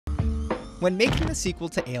When making the sequel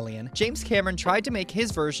to Alien, James Cameron tried to make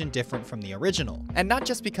his version different from the original, and not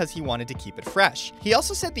just because he wanted to keep it fresh. He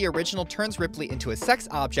also said the original turns Ripley into a sex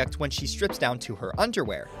object when she strips down to her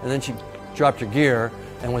underwear. And then she dropped her gear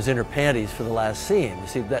and was in her panties for the last scene. You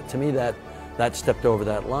see, that to me, that stepped over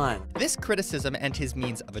that line. This criticism and his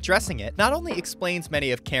means of addressing it not only explains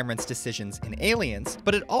many of Cameron's decisions in Aliens,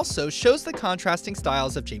 but it also shows the contrasting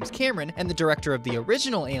styles of James Cameron and the director of the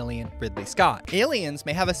original Alien, Ridley Scott. Aliens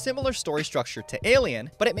may have a similar story structure to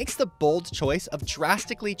Alien, but it makes the bold choice of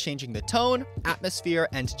drastically changing the tone, atmosphere,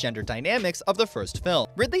 and gender dynamics of the first film.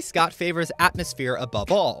 Ridley Scott favors atmosphere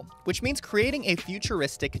above all, which means creating a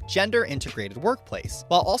futuristic, gender-integrated workplace,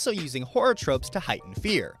 while also using horror tropes to heighten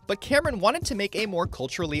fear. But Cameron wanted to make a more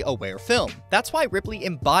culturally aware film. That's why Ripley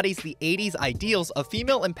embodies the 80s ideals of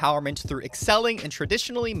female empowerment through excelling in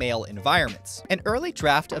traditionally male environments. An early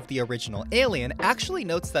draft of the original Alien actually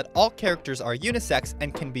notes that all characters are unisex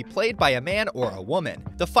and can be played by a man or a woman.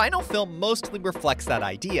 The final film mostly reflects that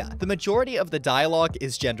idea. The majority of the dialogue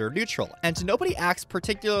is gender neutral, and nobody acts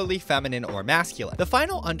particularly feminine or masculine. The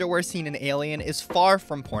final underwear scene in Alien is far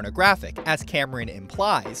from pornographic, as Cameron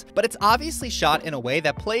implies, but it's obviously shot in a way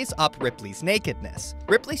that plays up Ripley's nakedness.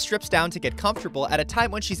 Ripley strips down to get comfortable at a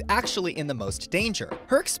time when she's actually in the most danger.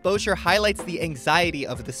 Her exposure highlights the anxiety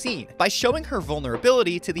of the scene by showing her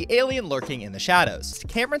vulnerability to the alien lurking in the shadows.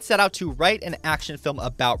 Cameron set out to write an action film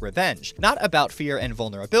about revenge, not about fear and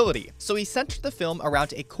vulnerability, so he centered the film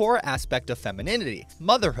around a core aspect of femininity,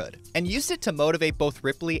 motherhood, and used it to motivate both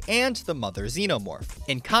Ripley and the mother xenomorph.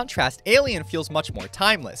 In contrast, Alien feels much more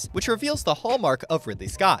timeless, which reveals the hallmark of Ridley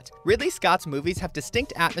Scott. Ridley Scott's movies have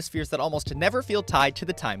distinct atmospheres that almost never feel tied to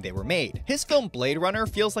the time they were made. His film Blade Runner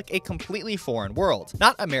feels like a completely foreign world,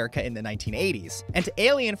 not America in the 1980s, and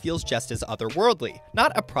Alien feels just as otherworldly,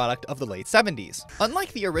 not a product of the late 70s.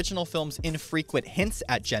 Unlike the original film's infrequent hints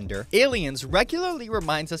at gender, Aliens regularly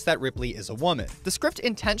reminds us that Ripley is a woman. The script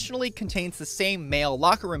intentionally contains the same male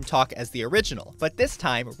locker room talk as the original, but this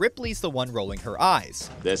time, Ripley's the one rolling her eyes.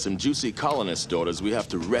 There's some juicy colonist daughters we have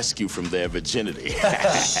to rescue from their virginity.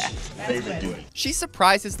 Favorite duty. She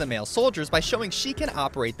surprises the male soldiers by showing she can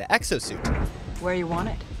operate the exosuit. Where you want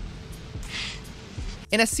it?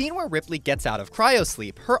 In a scene where Ripley gets out of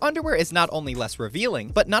cryosleep, her underwear is not only less revealing,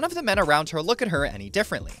 but none of the men around her look at her any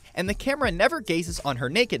differently, and the camera never gazes on her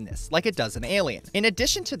nakedness like it does in Alien. In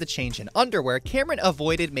addition to the change in underwear, Cameron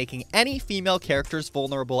avoided making any female characters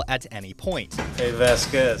vulnerable at any point. Hey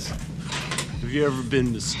Vasquez, have you ever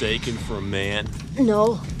been mistaken for a man?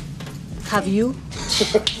 No. Have you?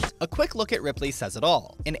 A quick look at Ripley says it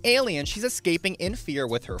all. In Alien, she's escaping in fear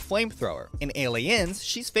with her flamethrower. In Aliens,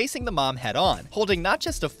 she's facing the mom head-on, holding not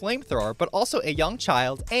just a flamethrower, but also a young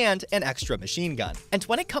child and an extra machine gun. And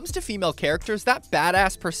when it comes to female characters, that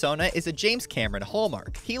badass persona is a James Cameron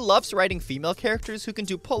hallmark. He loves writing female characters who can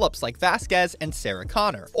do pull-ups like Vasquez and Sarah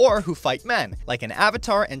Connor, or who fight men, like in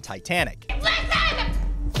Avatar and Titanic.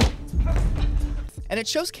 And it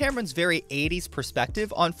shows Cameron's very 80s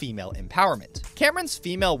perspective on female empowerment. Cameron's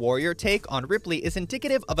female warrior take on Ripley is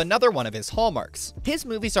indicative of another one of his hallmarks. His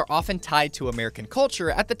movies are often tied to American culture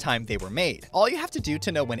at the time they were made. All you have to do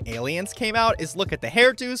to know when Aliens came out is look at the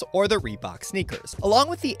hairdos or the Reebok sneakers. Along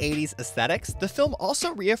with the 80s aesthetics, the film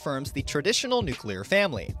also reaffirms the traditional nuclear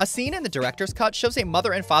family. A scene in the director's cut shows a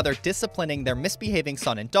mother and father disciplining their misbehaving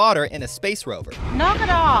son and daughter in a space rover. Knock it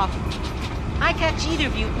off! I catch either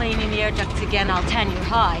of you playing in the air ducts again, I'll tan your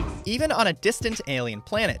hides. Even on a distant alien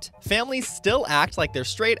planet, families still act like they're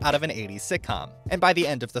straight out of an 80s sitcom. And by the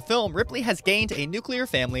end of the film, Ripley has gained a nuclear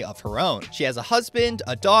family of her own. She has a husband,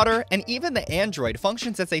 a daughter, and even the android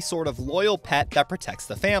functions as a sort of loyal pet that protects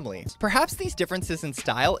the family. Perhaps these differences in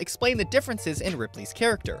style explain the differences in Ripley's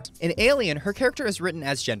character. In Alien, her character is written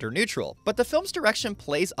as gender neutral, but the film's direction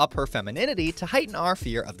plays up her femininity to heighten our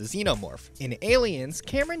fear of the xenomorph. In Aliens,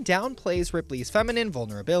 Cameron downplays Ripley's feminine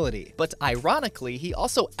vulnerability, but ironically, he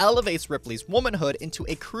also elevates Ripley's womanhood into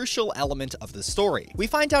a crucial element of the story. We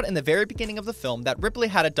find out in the very beginning of the film that Ripley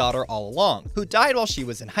had a daughter all along, who died while she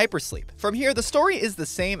was in hypersleep. From here, the story is the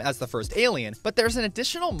same as the first Alien, but there's an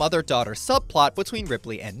additional mother-daughter subplot between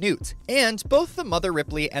Ripley and Newt, and both the mother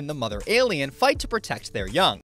Ripley and the mother alien fight to protect their young.